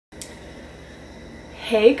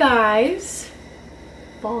Hey guys,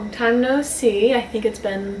 long time no see. I think it's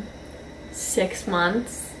been 6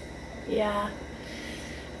 months. Yeah.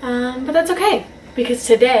 But that's okay, because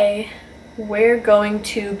today we're going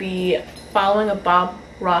to be following a Bob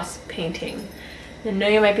Ross painting. I know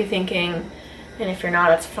you might be thinking, and if you're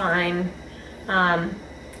not, it's fine. John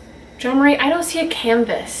Marie, I don't see a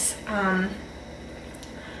canvas. I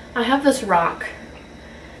have this rock,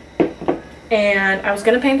 and I was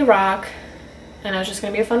gonna paint the rock, and it was just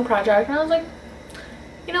gonna be a fun project, and I was like,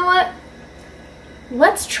 you know what?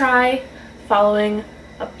 Let's try following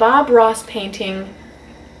a Bob Ross painting,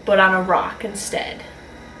 but on a rock instead.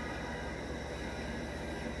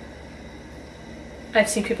 I've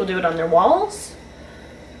seen people do it on their walls.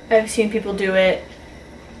 I've seen people do it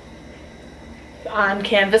on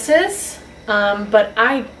canvases, but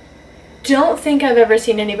I don't think I've ever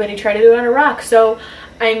seen anybody try to do it on a rock. So,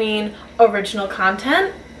 I mean, original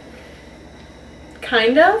content,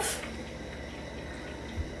 kind of.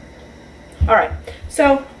 Alright,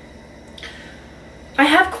 so I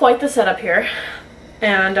have quite the setup here,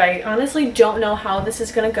 and I honestly don't know how this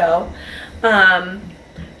is gonna go,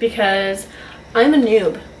 because I'm a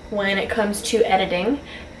noob when it comes to editing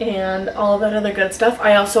and all of that other good stuff.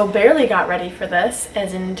 I also barely got ready for this,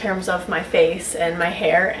 as in terms of my face and my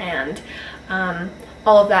hair and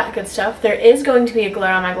all of that good stuff. There is going to be a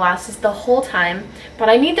glare on my glasses the whole time, but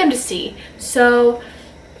I need them to see, so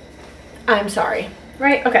I'm sorry,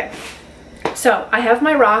 right? Okay, so I have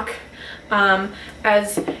my rock.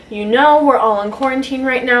 As you know, we're all in quarantine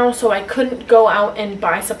right now, so I couldn't go out and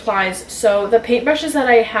buy supplies. So the paintbrushes that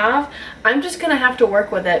I have, I'm just gonna have to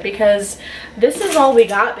work with it, because this is all we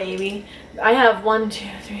got, baby. I have 1, 2,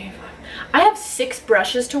 3, 4. I have 6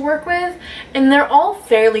 brushes to work with, and they're all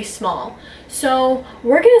fairly small. So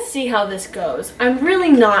we're gonna see how this goes. I'm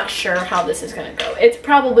really not sure how this is gonna go. It's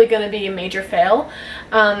probably gonna be a major fail.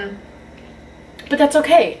 But that's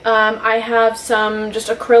okay. I have some just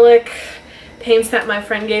acrylic paints that my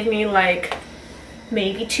friend gave me like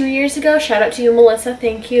maybe 2 years ago. Shout out to you, Melissa.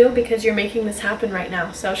 Thank you, because you're making this happen right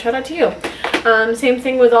now. So shout out to you. Same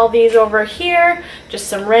thing with all these over here. Just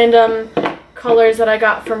some random colors that I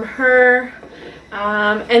got from her.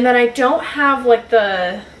 And then I don't have like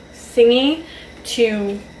the thingy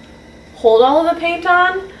to hold all of the paint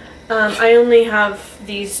on. I only have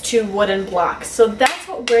these 2 wooden blocks. So that's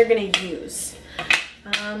what we're gonna use.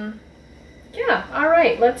 Yeah,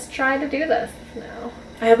 alright, let's try to do this now.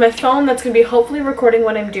 I have my phone that's going to be hopefully recording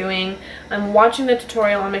what I'm doing. I'm watching the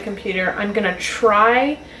tutorial on my computer. I'm going to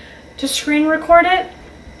try to screen record it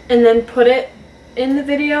and then put it in the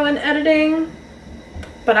video and editing.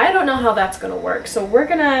 But I don't know how that's going to work, so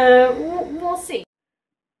we'll see.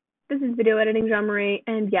 This is video editing, John Marie,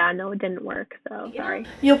 and yeah, no, it didn't work, so sorry.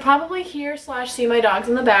 You'll probably hear / see my dogs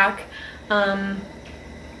in the back.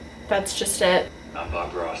 That's just it. I'm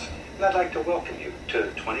Bob Ross, and I'd like to welcome you to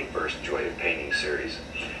the 21st Joy of Painting series.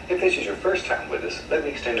 If this is your first time with us, let me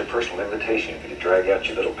extend a personal invitation for you to drag out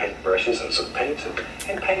your little paint brushes and some paints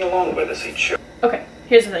and paint along with us each show. Okay,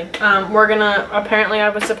 here's the thing. We're gonna, apparently I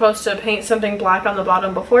was supposed to paint something black on the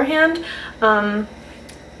bottom beforehand. We're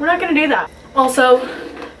not gonna do that. Also,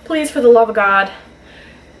 please, for the love of God,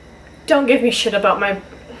 don't give me shit about my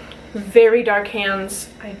very dark hands.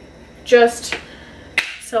 I just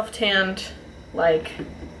self-tanned like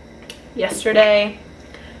yesterday,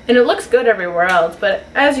 and it looks good everywhere else, but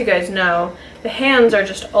as you guys know, the hands are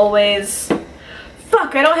just always,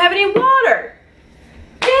 fuck, I don't have any water,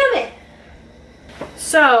 damn it.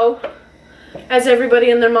 So, as everybody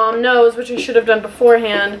and their mom knows, which I should have done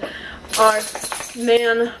beforehand, our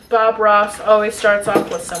man Bob Ross always starts off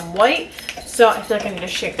with some white. So I feel like I need to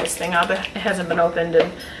shake this thing up. It hasn't been opened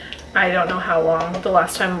in I don't know how long. The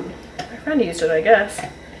last time my friend used it, I guess.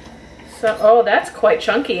 So, oh, that's quite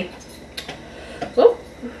chunky. Oh,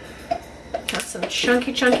 that's some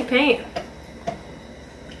chunky paint.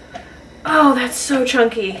 Oh, that's so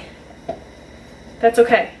chunky. That's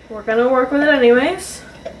okay. We're gonna work with it anyways.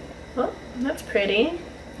 Oh, that's pretty.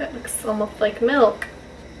 That looks almost like milk.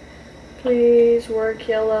 Please work,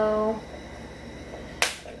 yellow.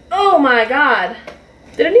 Oh my God.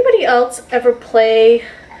 Did anybody else ever play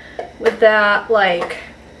with that, like,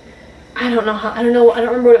 I don't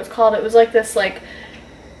remember what it was called. It was like this, like,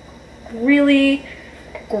 really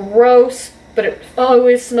gross, but it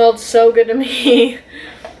always smelled so good to me.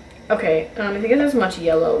 Okay, I think it's as much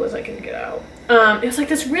yellow as I can get out. It was like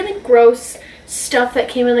this really gross stuff that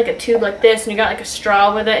came in like a tube like this, and you got like a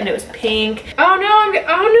straw with it, and it was pink. Oh no,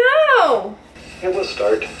 oh no! And we'll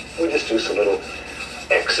start. We'll just do some little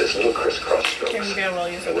X's, little crisscross strokes. We'll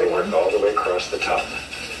use a and we work all the way across the top.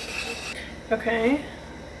 Okay.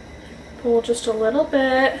 Pull just a little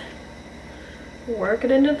bit. Work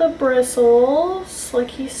it into the bristles,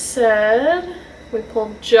 like he said. We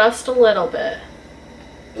pulled just a little bit.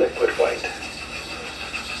 Liquid white.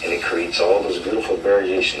 And it creates all those beautiful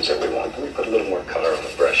variations that we want. Let me put a little more color on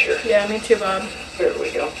the brush here. Yeah, me too, Bob. There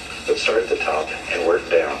we go. Let's start at the top and work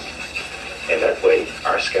down. And that way,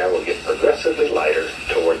 our sky will get progressively lighter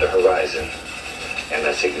toward the horizon. And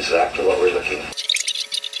that's exactly what we're looking for.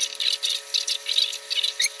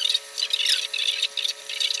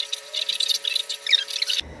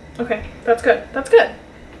 Okay, that's good. That's good.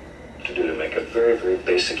 To do to make a very, very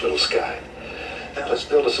basic little sky. Now let's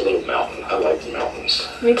build us a little mountain. I like mountains.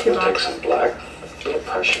 Me too, We'll Bob. take some black, a little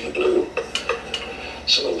Prussian blue,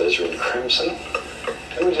 some alizarin crimson,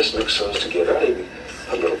 and we just mix those together. I'd even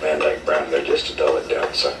put a little Van Dyke brown there just to dull it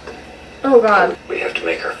down. So Oh God. we have to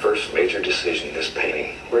make our first major decision in this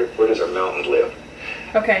painting. Where does our mountain live?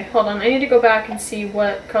 Okay, hold on. I need to go back and see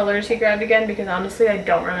what colors he grabbed again because honestly I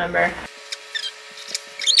don't remember.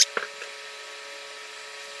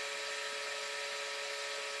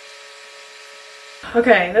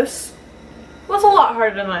 Okay, this was a lot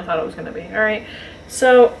harder than I thought it was going to be. Alright,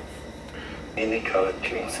 so Any color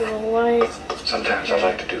too. it's a little light. Sometimes I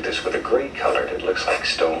like to do this with a gray color that looks like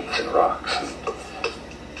stones and rocks.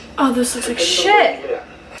 Oh, this looks like shit! Yeah.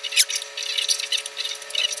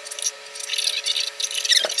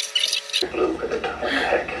 Blue with it. What the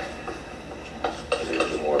heck? Maybe a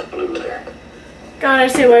little more blue there. God, I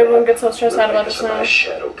see why everyone gets so stressed out about Make this us a now. nice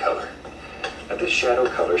shadow color. Now this shadow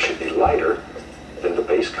color should be lighter than the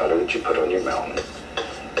base color that you put on your mountain,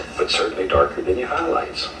 but certainly darker than your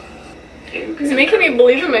highlights. He's making me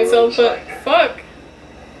believe in myself, but fuck.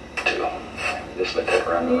 Just let that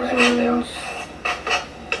run right down.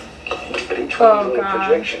 But each one Oh, of the little God.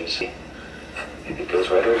 projections, it goes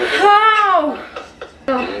right over here. How?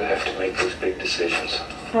 You have to make these big decisions.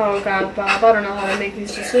 Oh God, Bob, I don't know how to make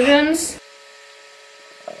these decisions.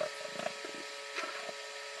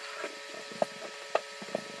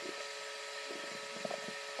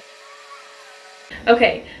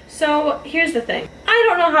 Okay, so here's the thing. I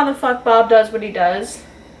don't know how the fuck Bob does what he does.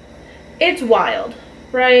 It's wild,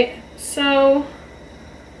 right? So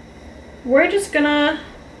we're just gonna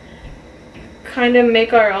kind of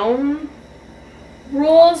make our own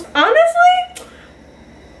rules. Honestly,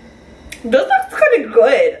 this looks kind of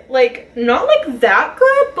good. Like, not like that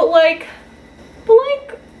good, but like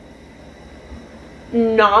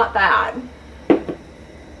not bad.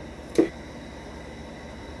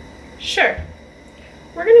 Sure.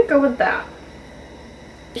 We're gonna go with that.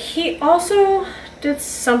 He also did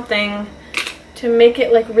something to make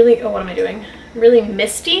it like really, oh, what am I doing? Really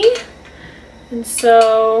misty. And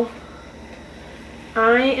so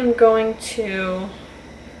I am going to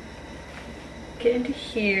get into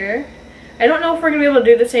here. I don't know if we're gonna be able to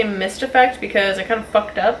do the same mist effect because I kind of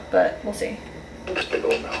fucked up, but we'll see. This big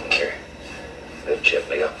old mountain here. Lift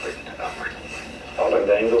gently upward and upward. Following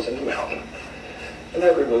the angles in the mountain. And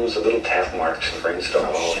that removes the little tap marks and brings it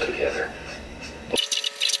all together.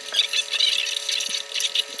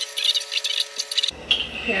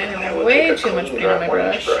 Yeah, I Now have we'll way take a too much clean, paint on my dry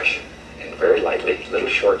orange brush. And very lightly, little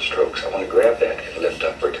short strokes. I want to grab that and lift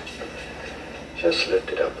upward. Just lift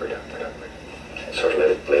it upward, upward, upward. And sort of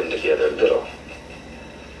let it blend together a little.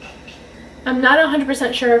 I'm not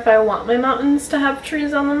 100% sure if I want my mountains to have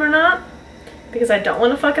trees on them or not, because I don't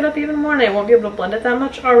want to fuck it up even more, and I won't be able to blend it that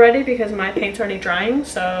much already because my paint's already drying,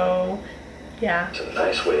 so yeah. It's a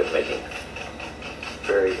nice way of making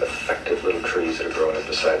very effective little trees that are growing up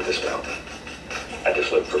the side of this mountain. I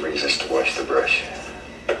just look for reasons to wash the brush.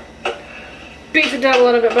 Beat the devil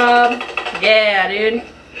out of it, Bob. Yeah, dude.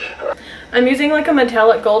 I'm using like a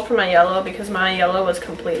metallic gold for my yellow because my yellow was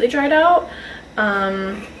completely dried out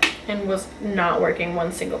and was not working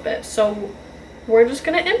one single bit. So we're just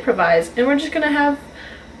gonna improvise and we're just gonna have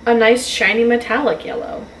a nice shiny metallic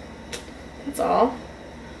yellow. That's all.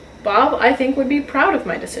 Bob, I think, would be proud of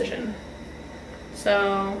my decision.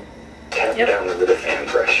 So, Tap yep. down with a fan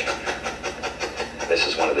brush. This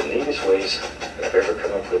is one of the neatest ways that I've ever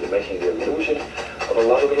come up with in making the illusion of a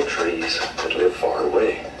lot of little trees that live far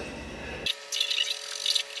away.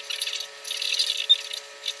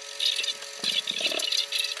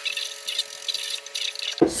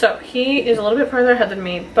 So he is a little bit further ahead than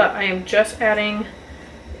me, but I am just adding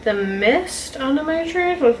the mist onto my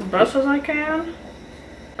trees as best as I can.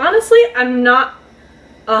 Honestly, I'm not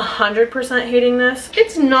 100% hating this.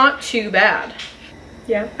 It's not too bad.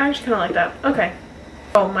 Yeah, I actually kind of like that. Okay.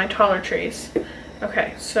 Oh, my taller trees.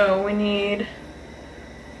 Okay, so we need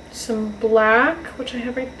some black, which I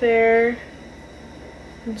have right there,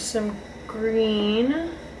 and some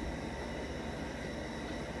green.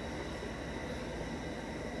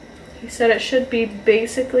 He said it should be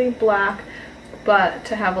basically black, but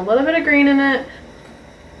to have a little bit of green in it.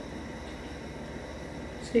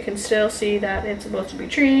 So you can still see that it's supposed to be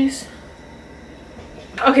trees.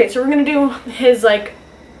 Okay, so we're gonna do his like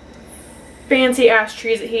fancy ass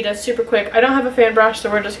trees that he does super quick. I don't have a fan brush, so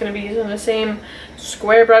we're just gonna be using the same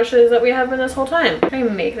square brushes that we have been this whole time. Can I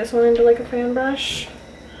make this one into like a fan brush?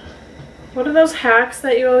 What are those hacks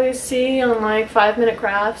that you always see on like 5-minute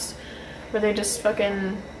crafts where they just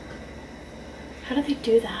fucking, how do they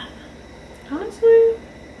do that? Honestly,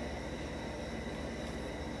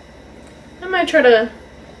 I might try to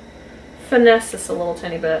finesse this a little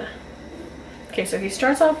tiny bit. Okay, so he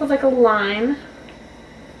starts off with like a line.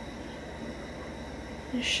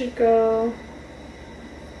 It should go.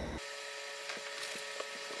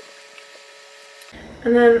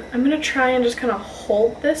 And then I'm gonna try and just kind of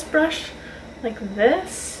hold this brush like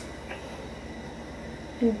this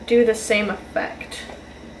and do the same effect.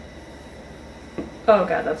 Oh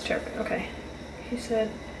god, that's terrifying. Okay. He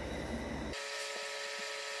said.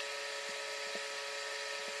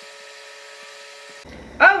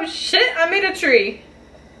 Oh shit, I made a tree.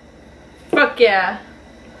 Fuck yeah.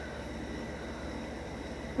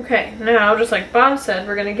 Okay, now just like Bob said,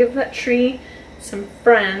 we're gonna give that tree some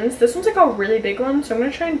friends. This one's like a really big one, so I'm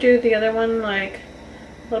gonna try and do the other one like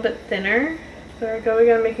a little bit thinner. There we go, we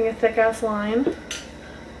got making a thick ass line.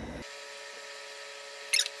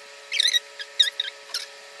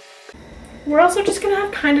 We're also just gonna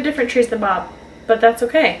have kind of different trees than Bob, but that's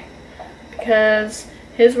okay because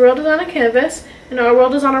his world is on a canvas and our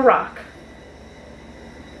world is on a rock.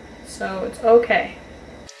 So it's okay.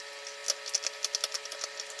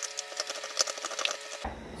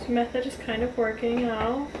 This method is kind of working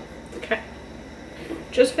out. Okay.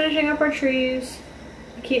 Just finishing up our trees.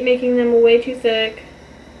 I keep making them way too thick.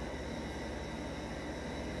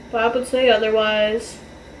 Bob would say otherwise.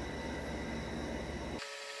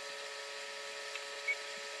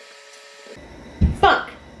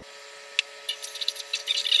 Fuck!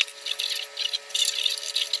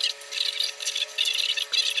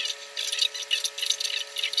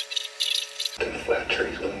 The flat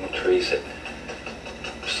trees, little trees that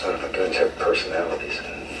son of a guns have personalities.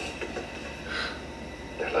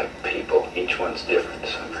 They're like people. Each one's different.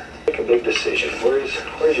 So make a big decision.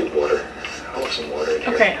 Where's your water? I want some water in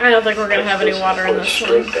here. Okay, I don't think we're gonna have any water in this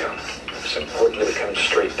straight one. Down. It's important that it comes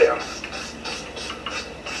straight down.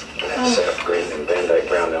 That sap green and Van Dyke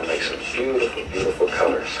brown, they'll make some beautiful, beautiful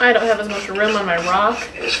colors. I don't have as much room on my rock.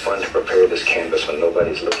 It's fun to prepare this canvas when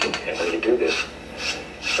nobody's looking. And when you do this,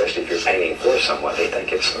 especially if you're painting for someone, they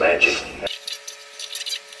think it's magic.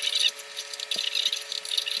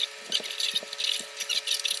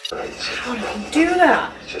 How do I do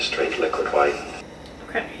that? It's just straight liquid white.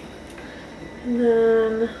 Okay. And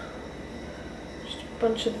then just a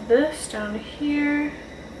bunch of this down here.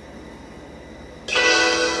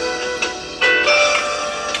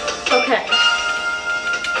 Okay.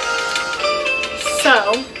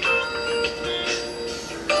 So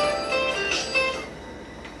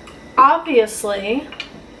obviously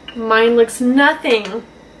mine looks nothing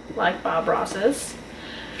like Bob Ross's.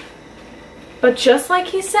 But just like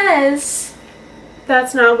he says,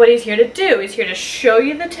 that's not what he's here to do. He's here to show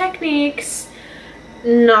you the techniques,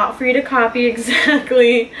 not for you to copy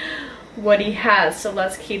exactly what he has. So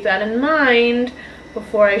let's keep that in mind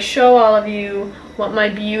before I show all of you what my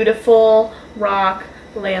beautiful rock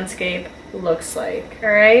landscape looks like.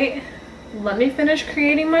 Alright? Let me finish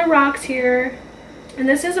creating my rocks here. And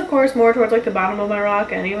this is, of course, more towards like the bottom of my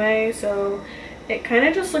rock anyway, so it kind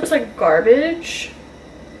of just looks like garbage,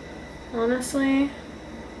 honestly.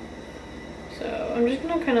 So I'm just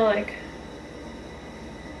gonna kind of like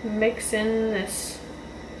mix in this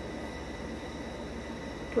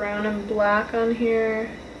brown and black on here.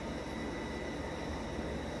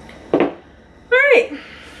 Alright.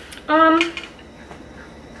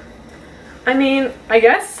 I mean, I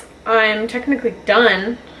guess I'm technically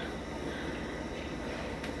done.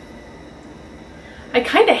 I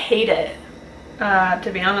kind of hate it,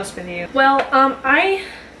 to be honest with you. Well, I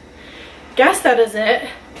guess that is it.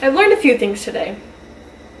 I've learned a few things today.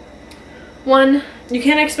 One, you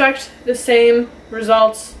can't expect the same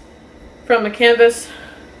results from a canvas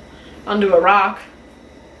onto a rock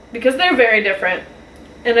because they're very different.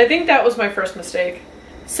 And I think that was my first mistake.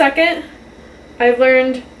 Second, I've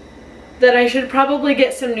learned that I should probably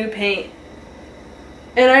get some new paint.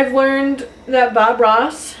 And I've learned that Bob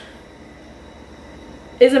Ross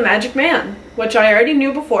is a magic man, which I already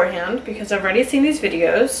knew beforehand because I've already seen these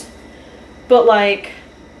videos. But like,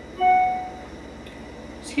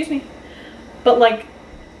 excuse me, but like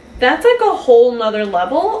that's like a whole nother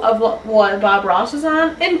level of what Bob Ross is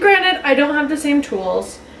on. And granted, I don't have the same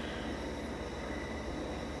tools,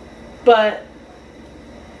 but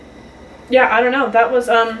yeah, I don't know. That was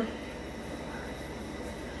a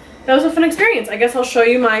fun experience. I guess I'll show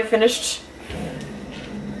you my finished.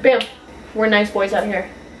 Bam, we're nice boys out here.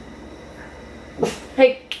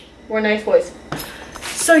 Hey, we're nice boys.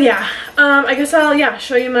 So yeah, I guess I'll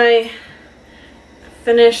show you my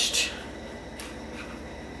finished.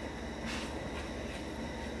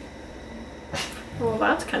 Well,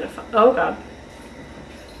 that's kind of fun. Oh god.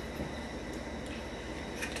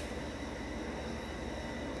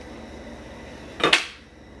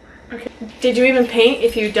 Okay. Did you even paint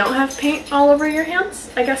if you don't have paint all over your hands?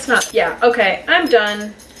 I guess not. Yeah, okay, I'm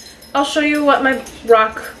done. I'll show you what my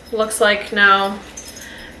rock looks like now.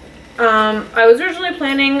 I was originally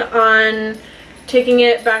planning on taking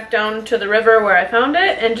it back down to the river where I found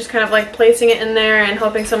it and just kind of like placing it in there and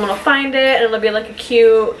hoping someone will find it and it'll be like a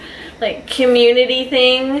cute like community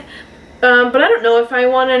thing. But I don't know if I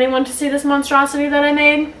want anyone to see this monstrosity that I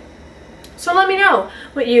made. So let me know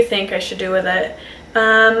what you think I should do with it.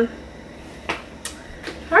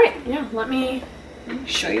 Alright, yeah, let me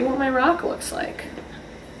show you what my rock looks like.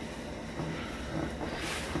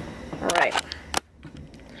 Alright.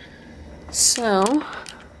 So,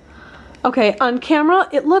 okay, on camera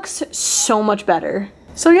it looks so much better.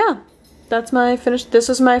 So yeah, that's my finished, this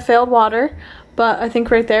is my failed water, but I think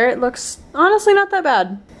right there it looks honestly not that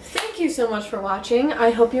bad. Thank you so much for watching.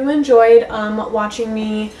 I hope you enjoyed watching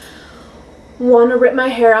me want to rip my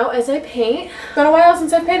hair out as I paint. It's been a while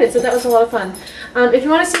since I've painted, so that was a lot of fun. If you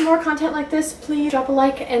want to see more content like this, please drop a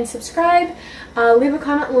like and subscribe. Leave a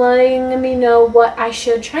comment letting me know what I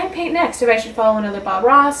should try and paint next. If I should follow another Bob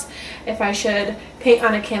Ross, if I should paint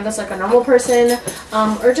on a canvas like a normal person,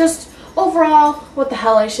 or just overall what the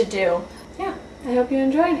hell I should do. Yeah, I hope you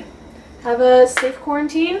enjoyed. Have a safe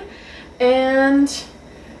quarantine and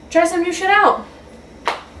try some new shit out.